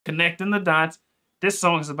connecting the dots. This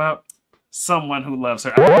song is about someone who loves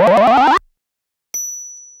her.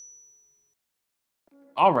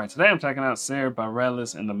 All right, today I'm checking out Sara,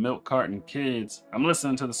 Bareilles, and the Milk Carton Kids. I'm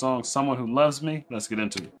listening to the song Someone Who Loves Me. Let's get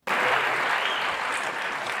into it.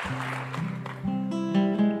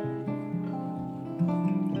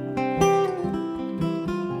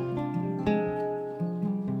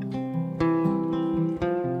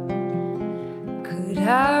 Could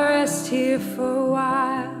I rest here for a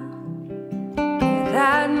while? Get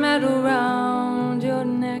that medal round your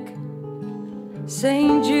neck.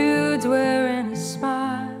 St. Jude's wearing a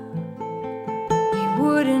smile. You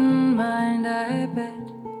wouldn't mind, I bet.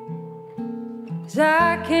 'Cause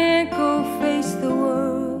I can't go face the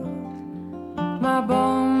world. My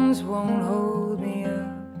bones won't hold me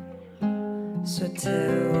up. So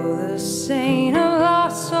tell the saint of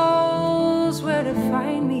lost souls where to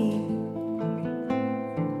find me.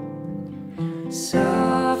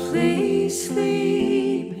 Softly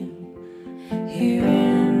sleeping here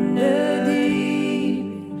in the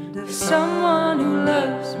deep end of someone who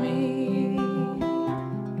loves me.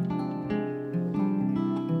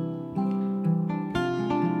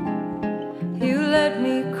 You let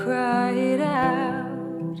me cry it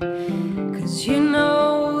out, 'cause you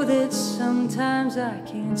know that sometimes I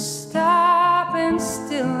can't stop, and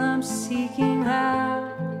still I'm seeking out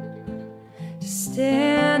to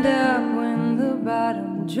stand up when the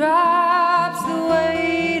bottom drops. The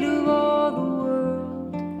weight of all the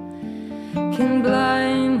world can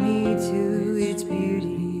blind me to its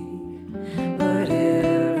beauty, but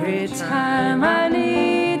every time I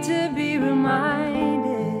need to be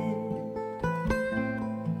reminded,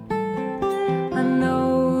 I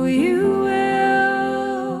know you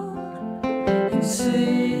will, and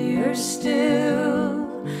say you're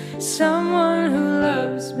still someone who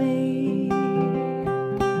loves me.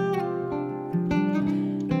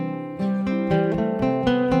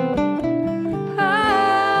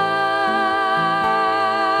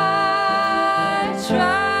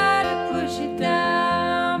 Try to push it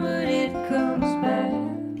down, but it comes back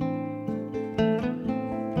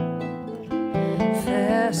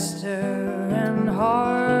faster and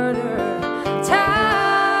harder. Times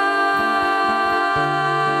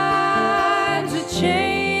are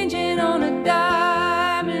changing on a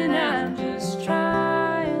dime, and I'm just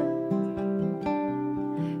trying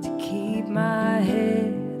to keep my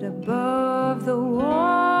head above the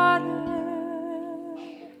water.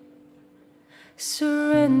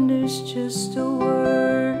 Surrender's just a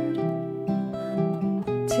word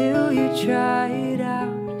till you try it out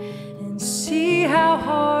and see how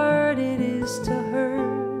hard it is to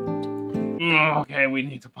hurt. Okay, we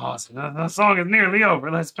need to pause. The song is nearly over.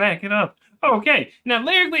 Let's back it up. Okay, now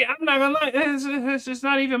lyrically, I'm not gonna lie, it's just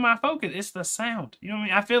not even my focus. It's the sound. You know what I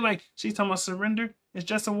mean? I feel like she's talking about surrender. It's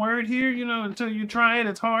just a word here, you know, until you try it,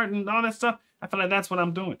 it's hard and all that stuff. I feel like that's what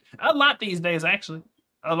I'm doing. A lot these days, actually.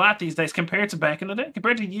 A lot these days compared to back in the day,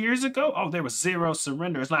 compared to years ago. Oh, there was zero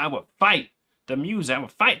surrender. It's like I would fight the music. I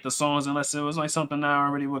would fight the songs unless it was like something I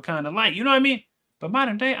already would kind of like. You know what I mean? But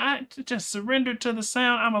modern day, I just surrender to the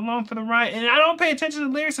sound. I'm along for the ride. And I don't pay attention to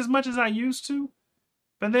the lyrics as much as I used to.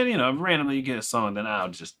 But then, you know, randomly you get a song, then I'll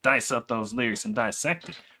just dice up those lyrics and dissect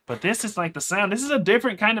it. But this is like the sound. This is a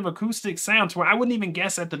different kind of acoustic sound to where I wouldn't even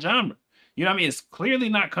guess at the genre. You know what I mean? It's clearly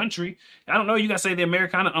not country. I don't know, you guys say the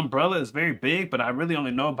Americana umbrella is very big, but I really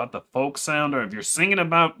only know about the folk sound, or if you're singing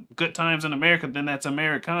about good times in America, then that's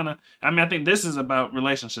Americana. I mean, I think this is about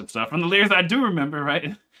relationship stuff. From the lyrics I do remember,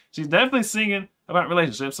 right? She's definitely singing about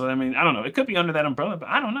relationships. So, I mean, I don't know. It could be under that umbrella, but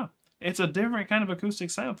I don't know. It's a different kind of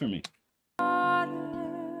acoustic sound for me.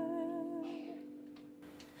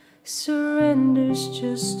 Surrender's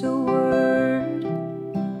just a word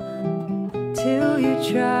till you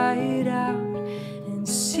try it out and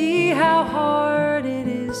see how hard it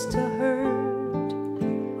is to hurt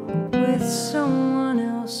with someone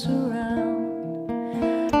else around.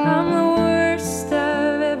 I'm the worst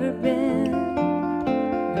I've ever been,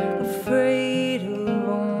 afraid of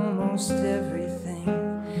almost everything.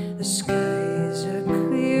 The skies are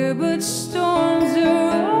clear, but storms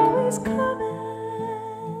are always coming.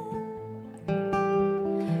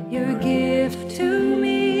 Your gift to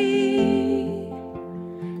me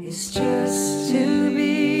is just to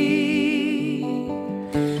be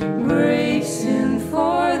bracing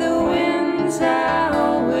for the winds I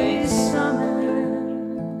always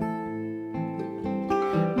summon.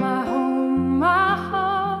 My home, my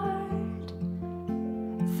heart,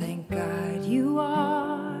 thank God you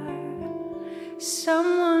are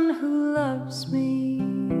someone who loves me.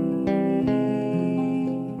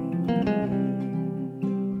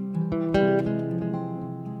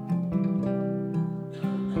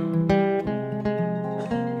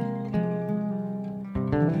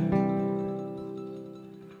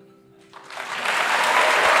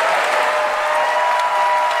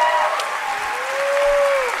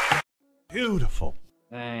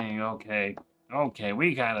 okay,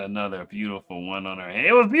 we got another beautiful one on our head.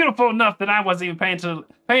 It was beautiful enough that I wasn't even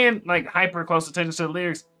paying like hyper close attention to the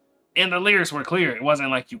lyrics, and the lyrics were clear. It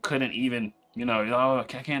wasn't like you couldn't even, you know, oh, I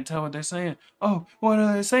can't tell what they're saying. Oh, what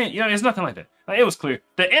are they saying? You know, it's nothing like that. Like, it was clear.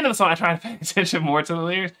 The end of the song, I tried to pay attention more to the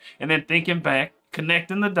lyrics, and then thinking back,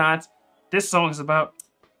 connecting the dots. This song is about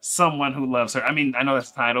someone who loves her. I mean, I know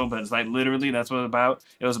that's the title, but it's like literally that's what it's about.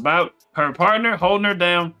 It was about her partner holding her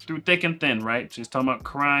down through thick and thin, right? She's talking about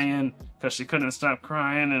crying because she couldn't stop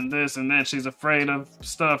crying and this and that. She's afraid of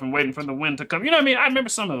stuff and waiting for the wind to come. You know what I mean? I remember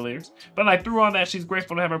some of the lyrics, but like through all that, she's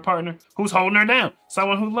grateful to have her partner who's holding her down,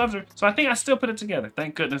 someone who loves her. So I think I still put it together.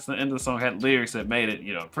 Thank goodness the end of the song had lyrics that made it,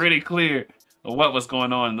 you know, pretty clear of what was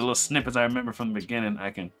going on. The little snippets I remember from the beginning, I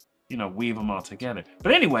can, you know, weave them all together.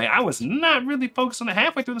 But anyway, I was not really focused on it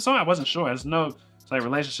halfway through the song. I wasn't sure. I just know it's like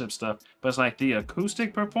relationship stuff. But it's like the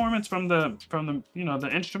acoustic performance from the you know, the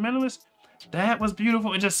instrumentalist. That was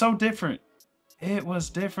beautiful and just so different. It was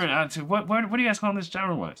different. What do you guys call this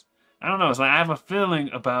genre-wise? I don't know. It's like I have a feeling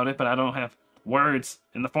about it, but I don't have words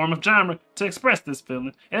in the form of genre to express this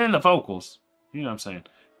feeling. And then the vocals. You know what I'm saying?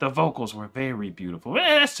 The vocals were very beautiful. And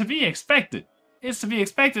that's to be expected. It's to be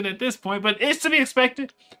expected at this point, but it's to be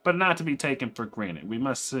expected, but not to be taken for granted. We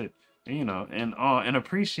must sit, you know, in awe and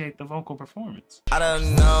appreciate the vocal performance. I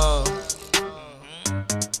don't know.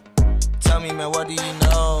 Tell me, man, what do you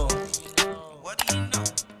know? What do you know?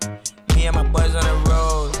 Me and my boys on the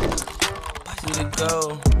road. We to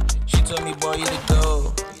go. She told me, boy, you to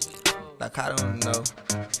go. Like, I don't know.